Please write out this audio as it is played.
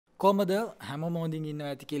කොහමද හැමෝම හොඳින් ඉන්නවා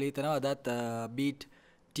ඇති කියලා හිතනවා. අදත් බීට්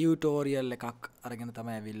ටියුටෝරියල් එකක් අරගෙන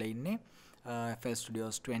තමයි ඇවිල්ලා ඉන්නේ. FL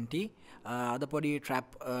Studios 20 අද පොඩි ට්‍රැප්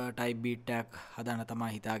ටයිප් බීට් එකක් හදන්න තමයි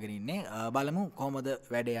හිතාගෙන ඉන්නේ. බලමු කොහමද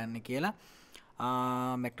වැඩ යන්නේ කියලා.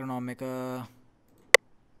 මෙට්‍රොනෝම් එක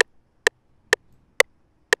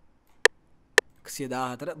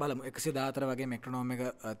 114 බලමු. 114 වගේ මෙට්‍රොනෝම් එක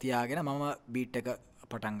තියාගෙන මම බීට් එක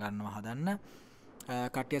පටන් ගන්නවා හදන්න.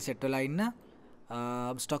 කට්ටිය සෙට් වෙලා ඉන්න.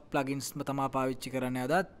 ස්ටොක් ප්ලගින්ස් තමා පාවිච්චි කරන්නේ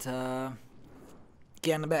අදත්.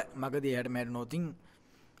 කියන්න බෑ මගදී එහාට මෙහාට නොතින්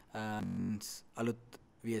අලුත්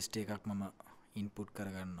VST එකක් මම ඉන්පුට්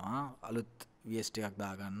කරගන්නවා. අලුත් VST එකක්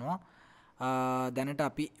දාගන්නවා. දැනට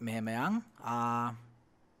අපි මෙහෙම යන්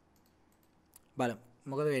බලමු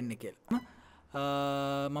මොකද වෙන්නේ කියලා.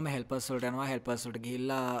 මම හෙල්පර්ස් වලට යනවා. හෙල්පර්ස් වලට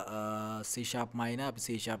ගිහිල්ලා C# minor අපි C#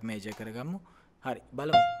 major කරගමු. හරි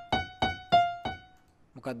බලමු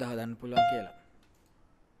මොකක්ද හදන්න පුළුවන් කියලා.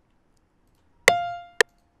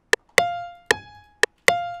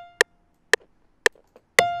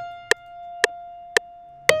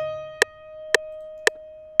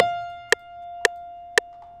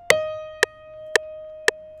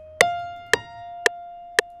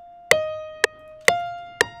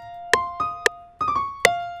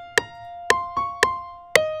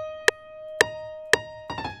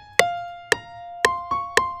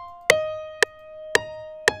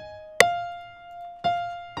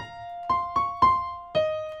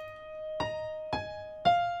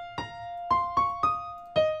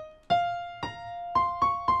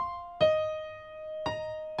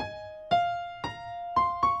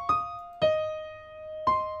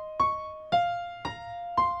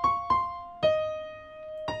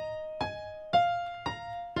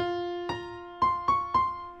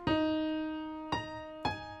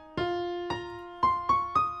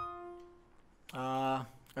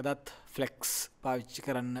 අදත් ෆ්ලෙක්ස් පාවිච්චි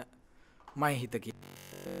කරන්න මයි හිතකි.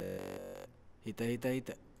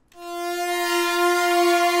 හිත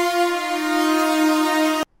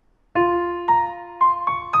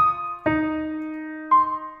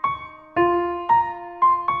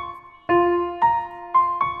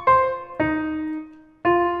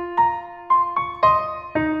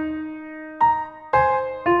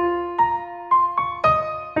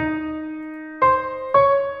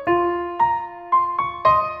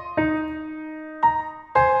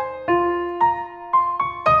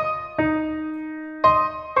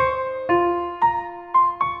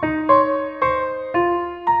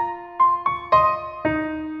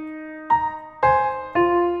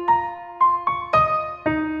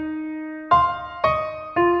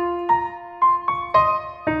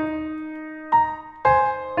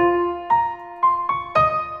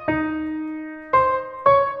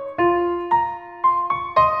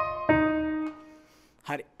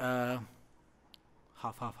හරි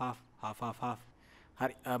half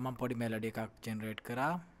හරි මම පොඩි මෙලඩි එකක් ජෙනරේට්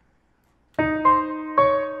කරා.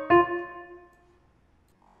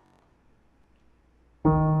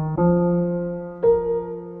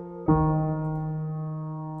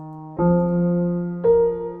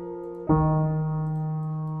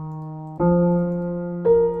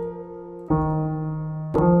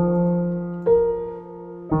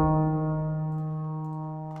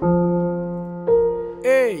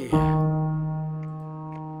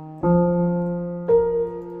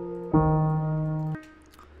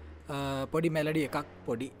 පොඩි මෙලඩි එකක්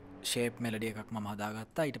පොඩි ෂේප් මෙලඩි එකක් මම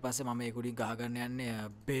හදාගත්තා. ඊට පස්සේ මම ඒක උඩින් ගහගන්න යන්නේ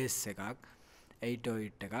බේස් එකක්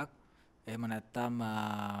 808 එකක්. එහෙම නැත්නම්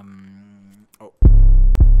ඔව්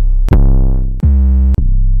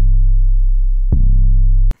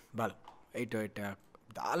බලමු 808 එකක්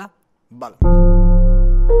දාලා බලමු.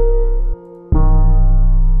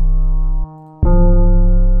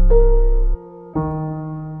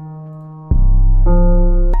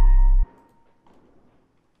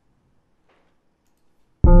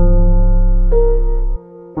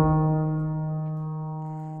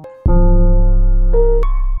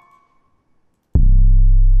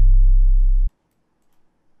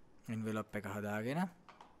 එන්වෙලොප් එක හදාගෙන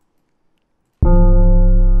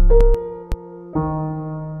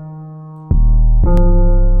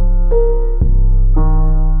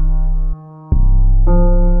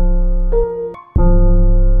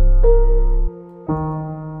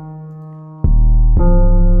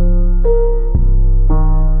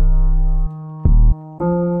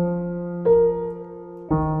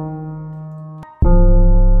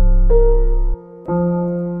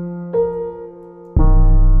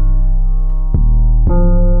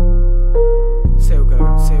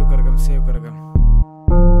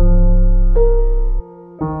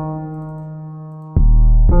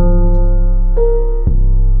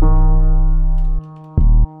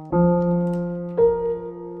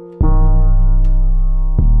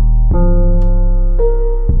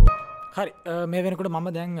මේ වෙනකොට මම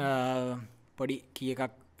දැන් පොඩි කිය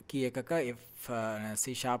එකක C#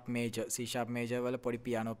 මේජර් වල පොඩි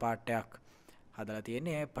පියානෝ පාර්ට් එකක් හදලා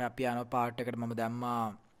තියෙන්නේ. පියානෝ පාර්ට් එකට මම දැම්මා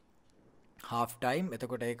half time.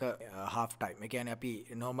 එතකොට ඒක half time. ඒ කියන්නේ අපි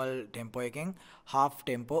normal tempo එකෙන් half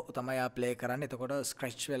tempo තමයි play කරන්නේ. එතකොට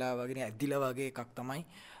scratch වෙලා වගේ ඇදිලා වගේ එකක් තමයි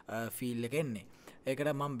feel එක එන්නේ.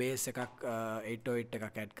 ඒකට මම bass එකක් 808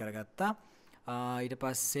 එකක් add කරගත්තා. ඊට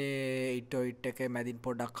පස්සේ 808 එකේ මැදින්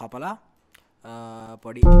පොඩ්ඩක් කපලා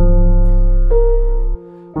පොඩි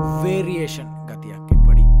variation ගතියක්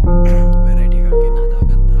පොඩි variety එකක් එන්න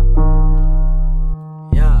හදාගත්තා.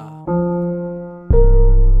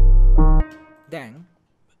 දැන්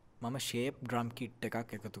මම shape drum kit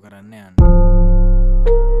එකක් එකතු කරන්න යන්න.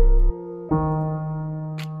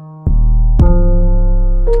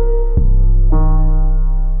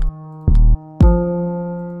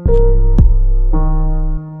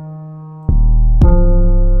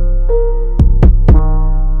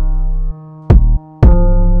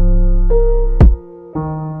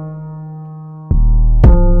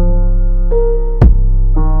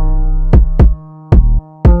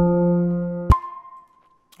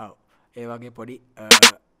 ඒ වගේ පොඩි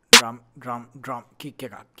drum kick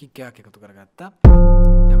එකක් එකතු කරගත්තා.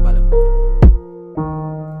 දැන් බලමු.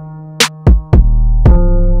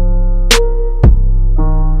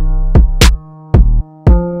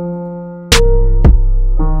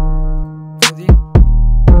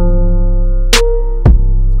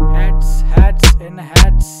 Hats and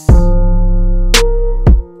hats.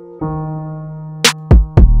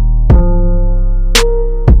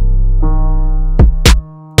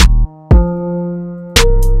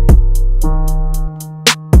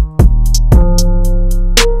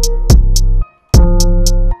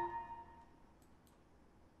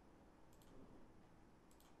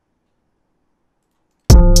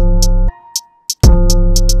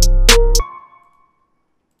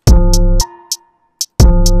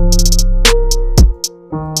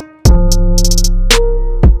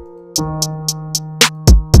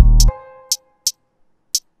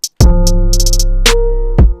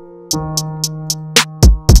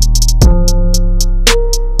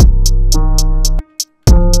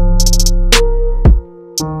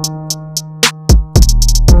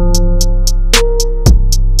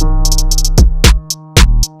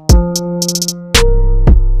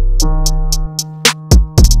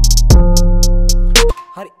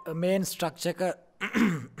 Main structure එක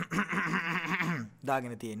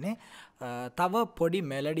දාගෙන තියෙන්නේ. තව පොඩි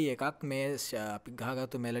මෙලඩි එකක් මේ අපි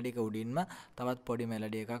ගහගත්තු මෙලඩි එක උඩින්ම තවත් පොඩි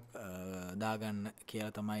මෙලඩි එකක් දාගන්න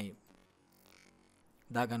කියලා තමයි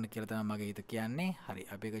මගේ හිත කියන්නේ. හරි,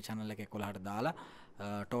 අපි ඒක channel එකේ 11ට දාලා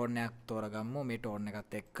ටෝන් එකක් තෝරගමු. මේ ටෝන්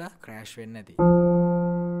එකත් එක්ක ක්‍රෑෂ් වෙන්නේ නැති.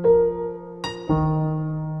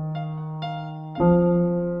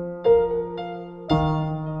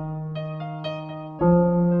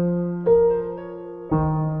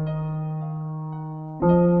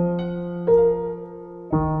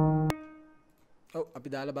 අපි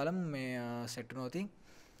දාලා බලමු මේ සෙට් වුණොතින්.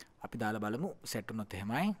 අපි දාලා බලමු සෙට් වුණොත්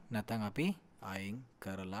එහෙමයි. නැත්නම් අපි අයින්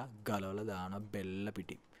කරලා ගලවලා දාන බෙල්ල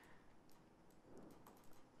පිටින්.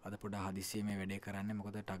 අද පොඩ්ඩක් හදිස්සියේ මේ වැඩේ කරන්නේ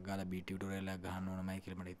මොකද ටක් ගාලා B ටියුටෝරියල් එකක් ගහන්න ඕනමයි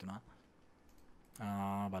කියලා මට හිතුණා.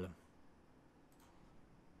 බලමු.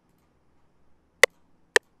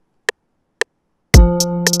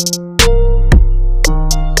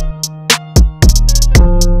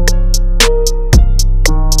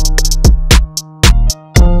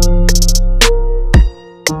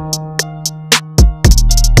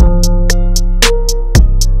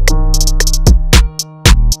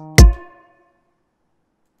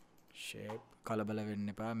 shape කලබල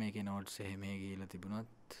වෙන්න එපා. මේකේ notes එහෙම ගිහිලා තිබුණොත්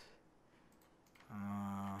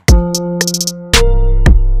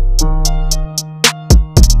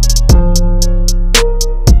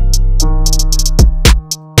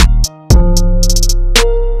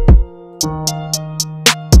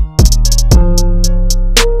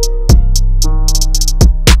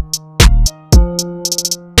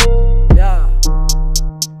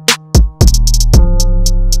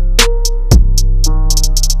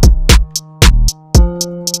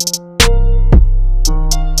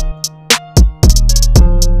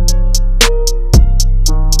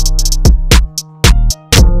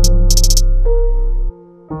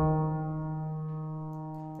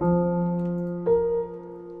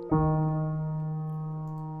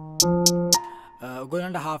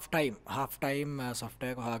ඔයගොල්ලන්ට half time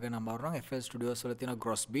software එක හොයාගෙන අමාරු නම් FL Studios වල තියෙන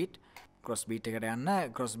gross beat එකට යන්න.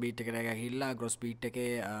 gross beat එකට ගිහිල්ලා gross beat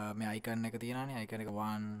එකේ මේ icon එක තියෙනවානේ. icon එක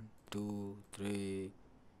 1 2 3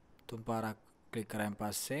 තුන් පාරක් ක්ලික් කරාන්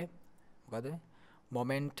පස්සේ මොකද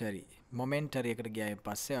මොමෙන්ටරි එකට ගියායින්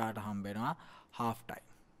පස්සේ ආට හම්බෙනවා half time.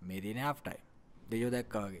 මේ දිනේ half time. දෙයියෝ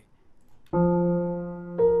දැක්කා වගේ.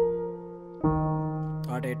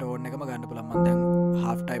 ආට ඒ ටෝන් එකම ගන්න පුළුවන්. මම දැන්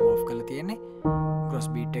half time off කරලා තියෙන්නේ. cross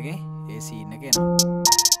beat එකේ ඒ scene එක එනවා.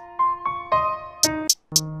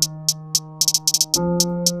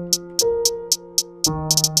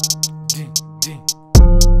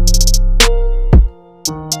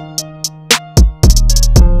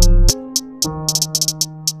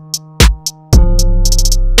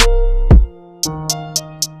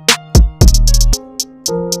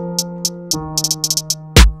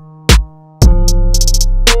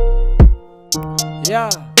 Yeah.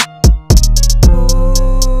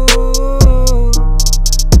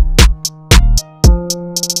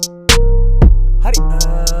 හරි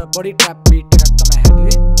පොඩි ට්‍රැප් බීට් එකක් තමයි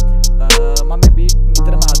හැදුවේ. මම මේ බීට්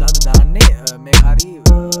නිතරම හදා දාන්නේ මේ හරි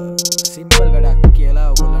සිම්පල් වැඩක් කියලා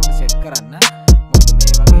ඔයගොල්ලන්ට සෙට් කරන්න. මොකද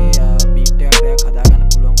මේ වගේ බීට් එකක් හදා ගන්න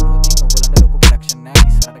පුළුවන් වුණොත් ඔයගොල්ලන්ට ලොකු ප්‍රොඩක්ෂන් එකක්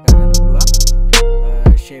ඉස්සරහට කරගන්න පුළුවන්.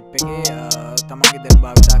 ෂේප් එකේ තමන්ගේ දැන්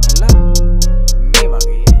භාවිතා කරලා මේ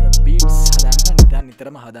වගේ බීට්ස් හදන්න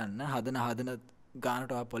නිතරම හදන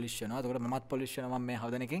ගානට පොලිෂ් වෙනවා. එතකොට මමත් පොලිෂ් වෙනවා. මම මේ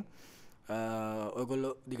හදන එකෙන්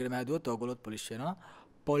ඔයගොල්ලෝ දිගටම හැදුවොත් ඔයගොල්ලොත් පොලිෂ් වෙනවා.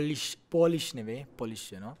 පොලිෂ් නෙවෙයි පොලිෂ්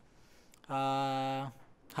වෙනවා.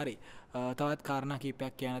 හරි. තවත් කාරණා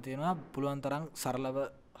කීපයක් කියන්න තියෙනවා. පුළුවන් තරම් සරලව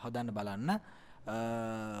හදන්න බලන්න.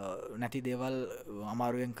 නැති දේවල්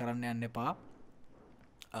අමාරුවෙන් කරන්න යන්න එපා.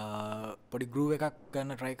 පොඩි ගෲව් එකක්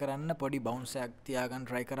ගන්න try කරන්න. පොඩි bounce එකක් තියාගන්න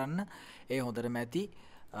try කරන්න. ඒ හොඳටම ඇති.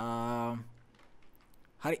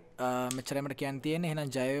 හරි මෙච්චරමට කියන්න තියෙන්නේ. එහෙනම්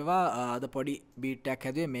ජය වේවා. අද පොඩි බීට් එකක්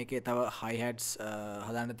හැදුවේ. මේකේ තව හයි හැට්ස්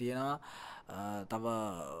හදාන්න තියෙනවා. තව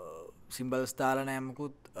සිම්බල්ස් දාලා නැහැ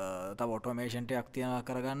මොකුත්. තව ඔටෝමේෂන් ටිකක් තියනවා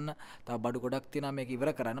කරගන්න. තව බඩු ගොඩක් තියෙනවා මේක ඉවර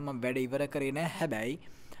කරන්න. මම වැඩ ඉවර කරේ නැහැ. හැබැයි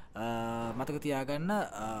මතක තියාගන්න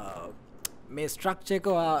මේ ස්ට්‍රක්චර් එක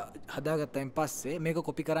හදාගත්තයින් පස්සේ මේක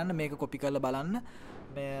කොපි කරන්න. මේක කොපි කරලා බලන්න.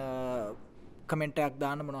 මේ කමෙන්ට් එකක්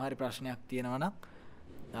දාන්න මොනවා හරි ප්‍රශ්නයක් තියෙනවා නම්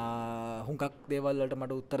හුඟක් දේවල් වලට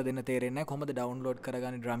මට උත්තර දෙන්න තේරෙන්නේ නැහැ. කොහොමද ඩවුන්ලෝඩ්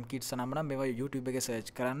කරගන්නේ drum kits නම් මේවා YouTube එකේ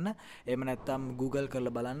සර්ච් කරන්න. එහෙම නැත්නම් Google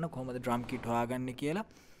කරලා බලන්න කොහොමද drum kit හොයාගන්නේ කියලා.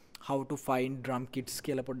 how to find drum kits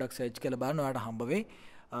කියලා පොඩ්ඩක් සර්ච් කරලා බලන්න ඔයාලට හම්බ වෙයි.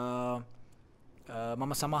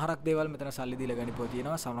 මම සමහරක් දේවල් මෙතන සල්ලි දීලා ගනිපුවා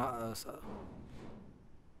තියෙනවා.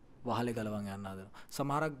 වහලේ ගලවන් යන්න හදනවා.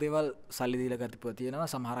 සමහරක් දේවල් සල්ලි දීලා ගතිපුවා තියෙනවා.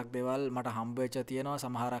 සමහරක් දේවල් මට හම්බ වෙච්ච තියෙනවා.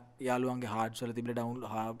 සමහරක් යාළුවන්ගේ හાર્ඩ්ස් වල තිබිලා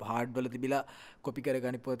හાર્ඩ් වල තිබිලා කොපි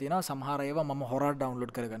කරගනිපුවා තියෙනවා. සමහර ඒවා මම හොරා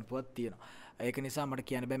ඩවුන්ලෝඩ් කරගනිපුවත් තියෙනවා. ඒක නිසා මට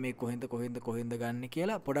කියන්න බෑ මේ කොහෙන්ද ගන්න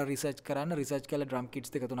කියලා. පොඩක් රිසර්ච් කරන්න. රිසර්ච් කරලා drum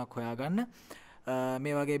kits දෙක තුනක් හොයාගන්න.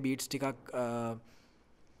 මේ වගේ බීට්ස් ටිකක්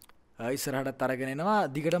ඉස්සරහට අරගෙන එනවා.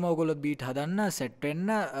 දිගටම ඔයගොල්ලෝ බීට් හදන්න සෙට් වෙන්න.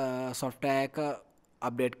 software එක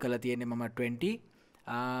අප්ඩේට් කරලා තියෙන්නේ මම 20.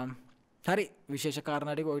 හරි විශේෂ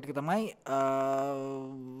කාරණා ටික ඔය ටික තමයි.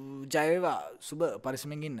 ජය වේවා. සුබ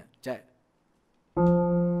පරිස්සමෙන් ඉන්න. ජය.